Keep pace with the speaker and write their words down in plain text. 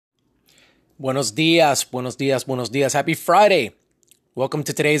Buenos dias, buenos dias, buenos dias. Happy Friday. Welcome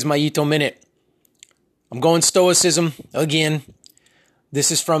to today's Mayito Minute. I'm going Stoicism again.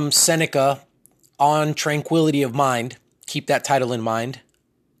 This is from Seneca on Tranquility of Mind. Keep that title in mind.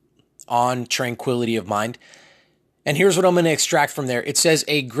 On Tranquility of Mind. And here's what I'm going to extract from there. It says,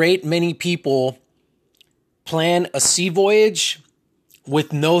 a great many people plan a sea voyage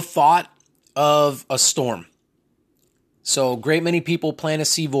with no thought of a storm. So, a great many people plan a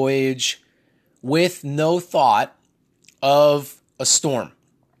sea voyage with no thought of a storm.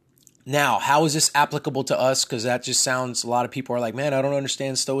 Now, how is this applicable to us? Because that just sounds, a lot of people are like, man, I don't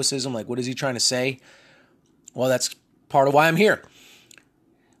understand Stoicism. Like, what is he trying to say? Well, that's part of why I'm here.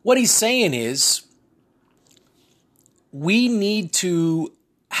 What he's saying is, we need to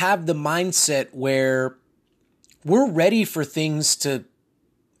have the mindset where we're ready for things to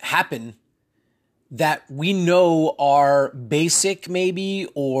happen that we know are basic maybe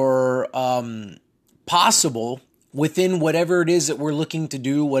or possible within whatever it is that we're looking to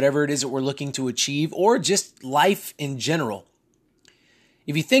do, whatever it is that we're looking to achieve, or just life in general.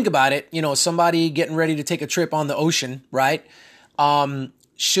 If you think about it, somebody getting ready to take a trip on the ocean, right?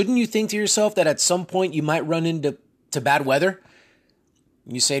 Shouldn't you think to yourself that at some point you might run into bad weather?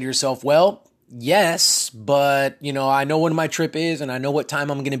 You say to yourself, well, yes, but, I know when my trip is and I know what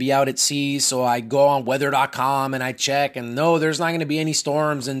time I'm going to be out at sea. So I go on weather.com and I check and no, there's not going to be any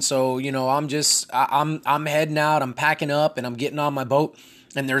storms. And so, I'm heading out, I'm packing up and I'm getting on my boat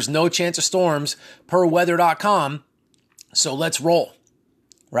and there's no chance of storms per weather.com. So let's roll,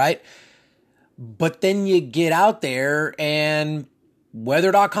 right? But then you get out there and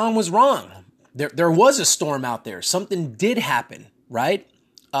weather.com was wrong. There was a storm out there. Something did happen, right?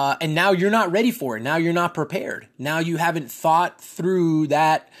 And now you're not ready for it. Now you're not prepared. Now you haven't thought through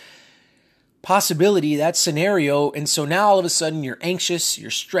that possibility, that scenario. And so now all of a sudden you're anxious, you're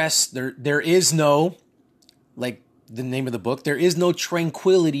stressed. There is no, like the name of the book, there is no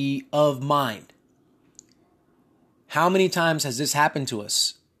tranquility of mind. How many times has this happened to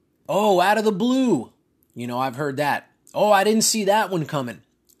us? Oh, out of the blue. I've heard that. Oh, I didn't see that one coming.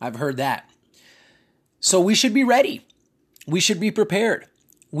 I've heard that. So we should be ready. We should be prepared.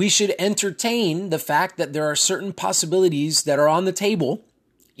 We should entertain the fact that there are certain possibilities that are on the table,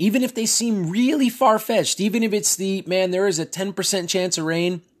 even if they seem really far-fetched, even if it's there is a 10% chance of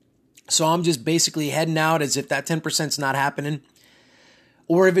rain, so I'm just basically heading out as if that 10% is not happening.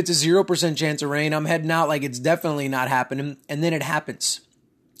 Or if it's a 0% chance of rain, I'm heading out like it's definitely not happening, and then it happens.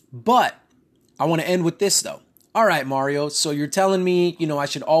 But I want to end with this, though. All right, Mario, so you're telling me, I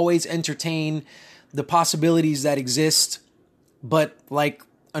should always entertain the possibilities that exist, but like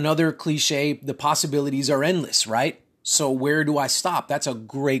another cliche, the possibilities are endless, right? So where do I stop? That's a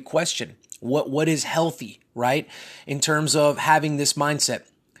great question. What is healthy, right? In terms of having this mindset.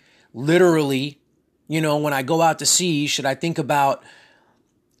 Literally, when I go out to sea, should I think about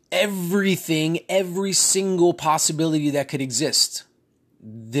everything, every single possibility that could exist?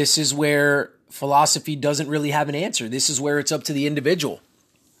 This is where philosophy doesn't really have an answer. This is where it's up to the individual.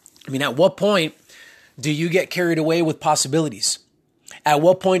 At what point do you get carried away with possibilities? At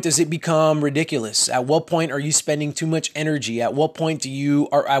what point does it become ridiculous? At what point are you spending too much energy? At what point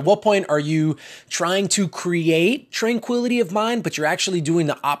are you trying to create tranquility of mind, but you're actually doing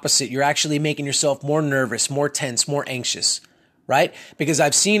the opposite? You're actually making yourself more nervous, more tense, more anxious, right? Because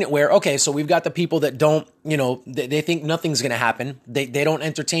I've seen it where, okay, so we've got the people that don't, they think nothing's going to happen. They don't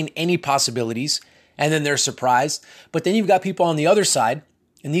entertain any possibilities, and then they're surprised. But then you've got people on the other side,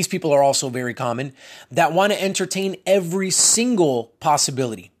 and these people are also very common, that want to entertain every single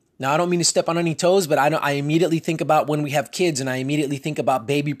possibility. Now, I don't mean to step on any toes, but I immediately think about when we have kids, and I immediately think about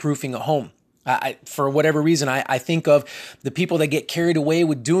baby-proofing a home. For whatever reason, I think of the people that get carried away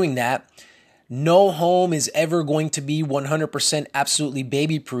with doing that. No home is ever going to be 100% absolutely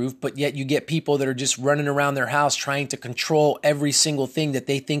baby-proof, but yet you get people that are just running around their house trying to control every single thing that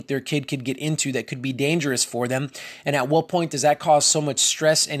they think their kid could get into that could be dangerous for them. And at what point does that cause so much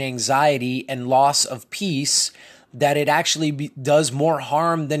stress and anxiety and loss of peace that it actually does more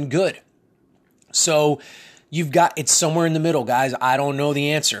harm than good? So it's somewhere in the middle, guys. I don't know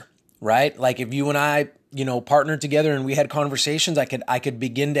the answer, right? Like if you and I partnered together and we had conversations, I could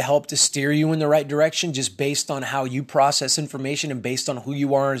begin to help to steer you in the right direction just based on how you process information and based on who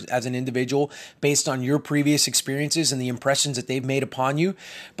you are as an individual, based on your previous experiences and the impressions that they've made upon you.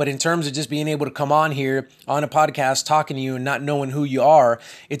 But in terms of just being able to come on here on a podcast, talking to you and not knowing who you are,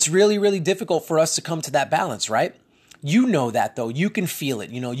 it's really, really difficult for us to come to that balance, right? You know that though. You can feel it.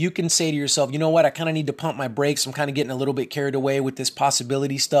 You can say to yourself, you know what? I kind of need to pump my brakes. I'm kind of getting a little bit carried away with this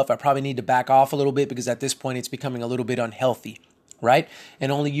possibility stuff. I probably need to back off a little bit because at this point it's becoming a little bit unhealthy, right?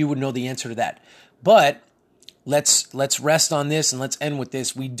 And only you would know the answer to that. But let's rest on this and let's end with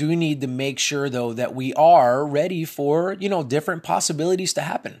this. We do need to make sure, though, that we are ready for, different possibilities to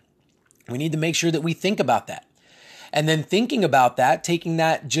happen. We need to make sure that we think about that. And then thinking about that, taking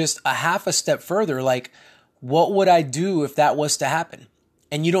that just a half a step further, like, what would I do if that was to happen?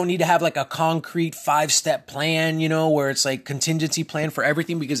 And you don't need to have like a concrete 5-step plan, where it's like contingency plan for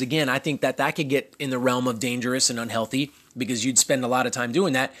everything. Because again, I think that could get in the realm of dangerous and unhealthy, because you'd spend a lot of time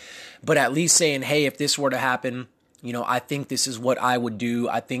doing that. But at least saying, hey, if this were to happen, I think this is what I would do.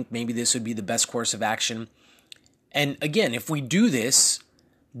 I think maybe this would be the best course of action. And again, if we do this,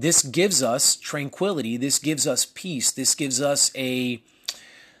 this gives us tranquility. This gives us peace. This gives us a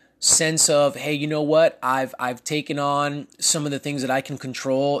sense of, hey, you know what? I've taken on some of the things that I can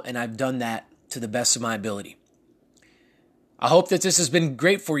control, and I've done that to the best of my ability. I hope that this has been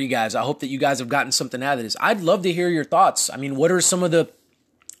great for you guys. I hope that you guys have gotten something out of this. I'd love to hear your thoughts. I mean, what are some of the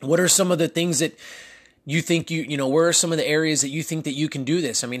things that you think where are some of the areas that you think that you can do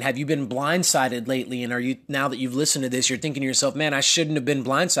this? I mean, have you been blindsided lately? And are you, now that you've listened to this, you're thinking to yourself, man, I shouldn't have been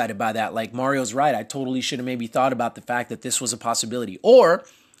blindsided by that. Like, Mario's right. I totally should have maybe thought about the fact that this was a possibility. Or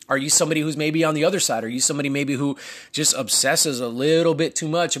are you somebody who's maybe on the other side? Are you somebody maybe who just obsesses a little bit too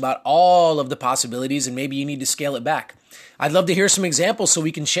much about all of the possibilities, and maybe you need to scale it back? I'd love to hear some examples so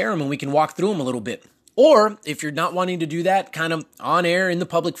we can share them and we can walk through them a little bit. Or if you're not wanting to do that kind of on air in the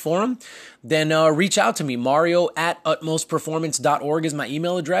public forum, then reach out to me. Mario@utmostperformance.org is my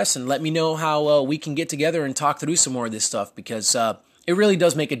email address, and let me know how we can get together and talk through some more of this stuff, because it really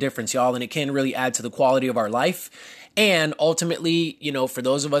does make a difference, y'all, and it can really add to the quality of our life. And ultimately, for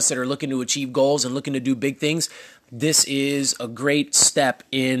those of us that are looking to achieve goals and looking to do big things, this is a great step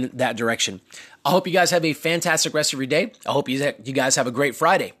in that direction. I hope you guys have a fantastic rest of your day. I hope you guys have a great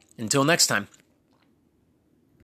Friday. Until next time.